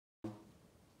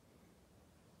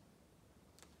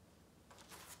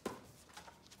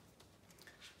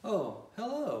Oh,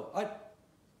 hello.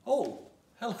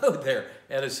 Hello there,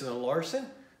 Edison and Larson.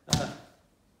 I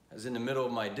was in the middle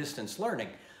of my distance learning.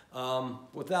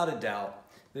 Without a doubt,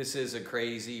 this is a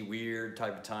crazy, weird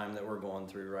type of time that we're going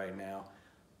through right now.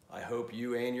 I hope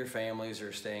you and your families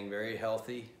are staying very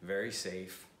healthy, very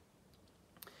safe,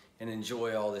 and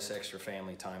enjoy all this extra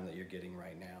family time that you're getting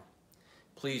right now.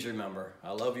 Please remember,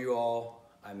 I love you all,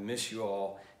 I miss you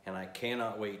all, and I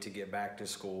cannot wait to get back to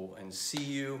school and see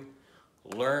you,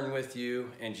 learn with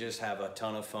you, and just have a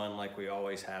ton of fun like we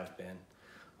always have been,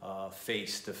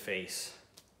 face to face.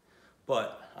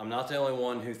 But I'm not the only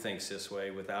one who thinks this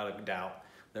way, without a doubt.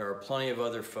 There are plenty of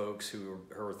other folks who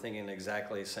are thinking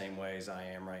exactly the same way as I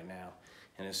am right now.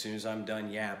 And as soon as I'm done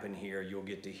yapping here, you'll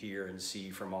get to hear and see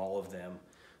from all of them.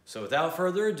 So without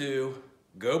further ado,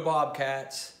 go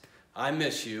Bobcats, I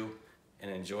miss you, and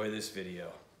enjoy this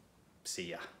video.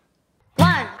 See ya.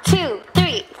 1, 2,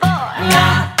 3, 4.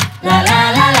 La la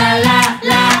la la la la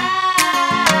la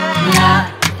la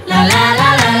la la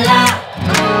la la.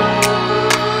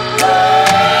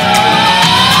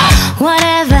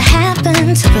 Whatever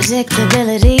happened to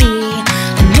predictability?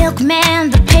 The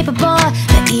milkman, the paperboy,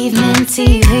 the evening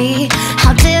TV.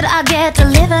 How did I get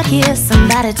delivered here?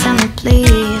 Somebody tell me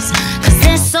please. 'Cause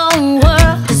this whole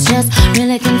world is just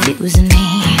really confusing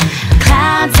me.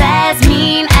 Clouds as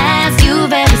mean as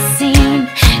you've ever seen.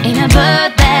 Ain't a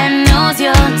bird that knows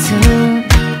your tune.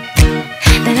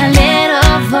 Then a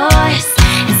little voice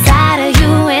inside of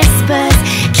you whispers,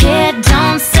 kid,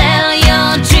 don't sell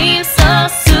your dreams so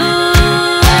soon.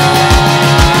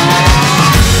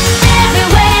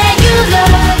 Everywhere you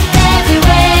look,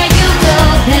 everywhere you go,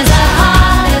 there's a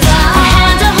heart, a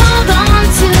hand to hold on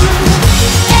to.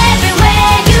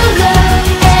 Everywhere you look,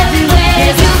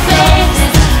 everywhere you face,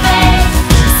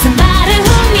 somebody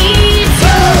who needs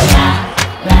you.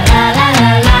 La la la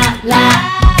la la la la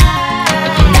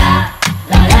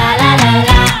la la la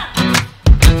la.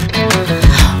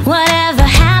 Whatever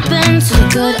happened to the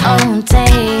good old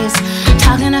days?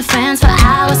 Talking to friends for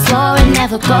hours, swore it'd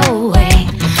never go away.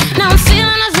 Now I'm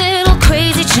feeling a little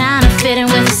crazy, trying to fit in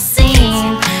with the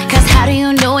scene. 'Cause how do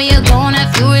you know where you're going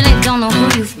if you really don't know who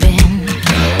you've been?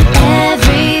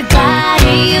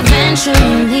 Everybody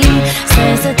eventually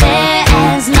says that they're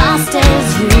as lost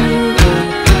as you.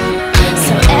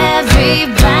 So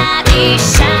everybody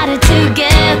shout it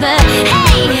together,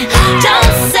 hey,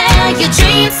 don't sell your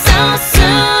dreams so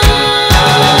soon.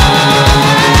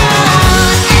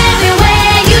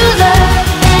 Everywhere you look,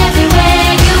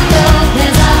 everywhere you go,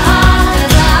 there's a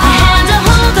heart, a hand to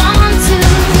hold on to.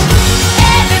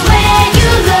 Everywhere you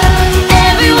look,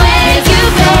 everywhere you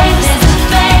face,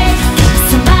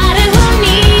 somebody who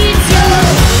needs you.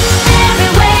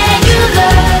 Everywhere you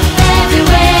look,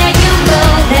 everywhere you go,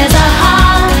 there's a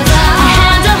heart, a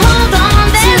hand to hold on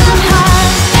to.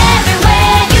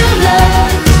 Everywhere you look,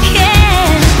 yeah.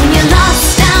 When you're lost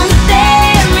down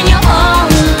there and you're all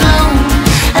alone,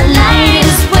 a light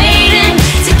is waiting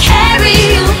to carry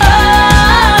you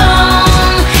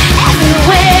home.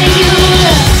 Everywhere you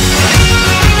look.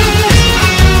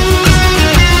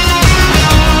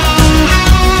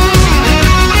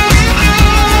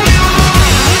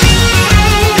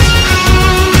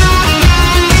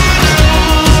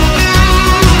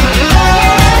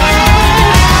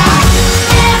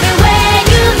 Everywhere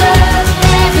you look,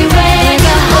 everywhere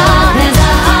you go, there's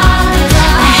a heart,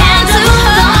 a hand to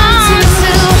hold on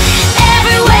to.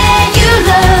 Everywhere you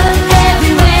look,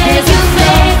 everywhere you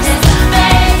face,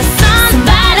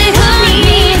 somebody who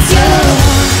needs you.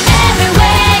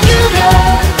 Everywhere you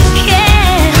look,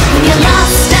 yeah. When you're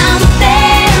lost down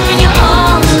there and you're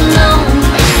all alone,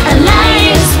 a light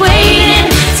is waiting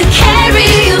to carry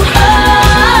you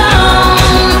home.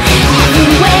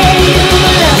 Everywhere you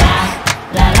look.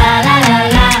 La la la la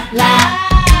la la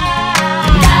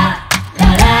la la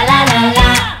la la la la.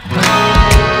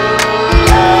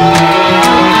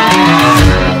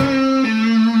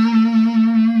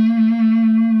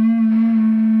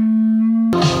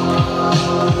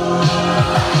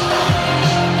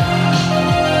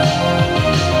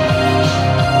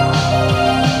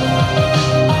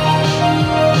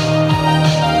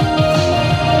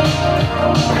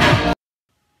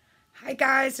 Hi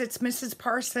guys, it's Mrs.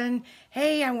 Parson.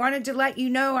 Hey, I wanted to let you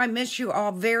know I miss you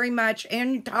all very much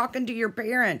and talking to your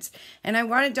parents. And I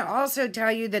wanted to also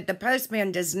tell you that the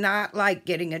postman does not like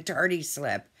getting a tardy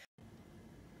slip.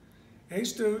 Hey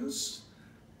students,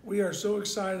 we are so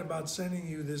excited about sending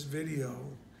you this video.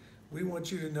 We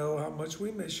want you to know how much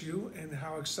we miss you and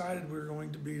how excited we're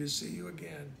going to be to see you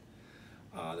again.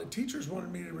 The teachers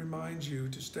wanted me to remind you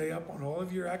to stay up on all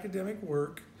of your academic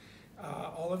work,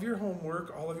 all of your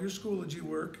homework, all of your Schoology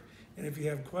work, and if you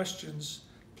have questions,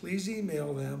 please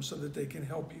email them so that they can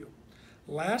help you.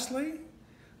 Lastly,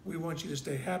 we want you to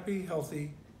stay happy,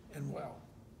 healthy, and well.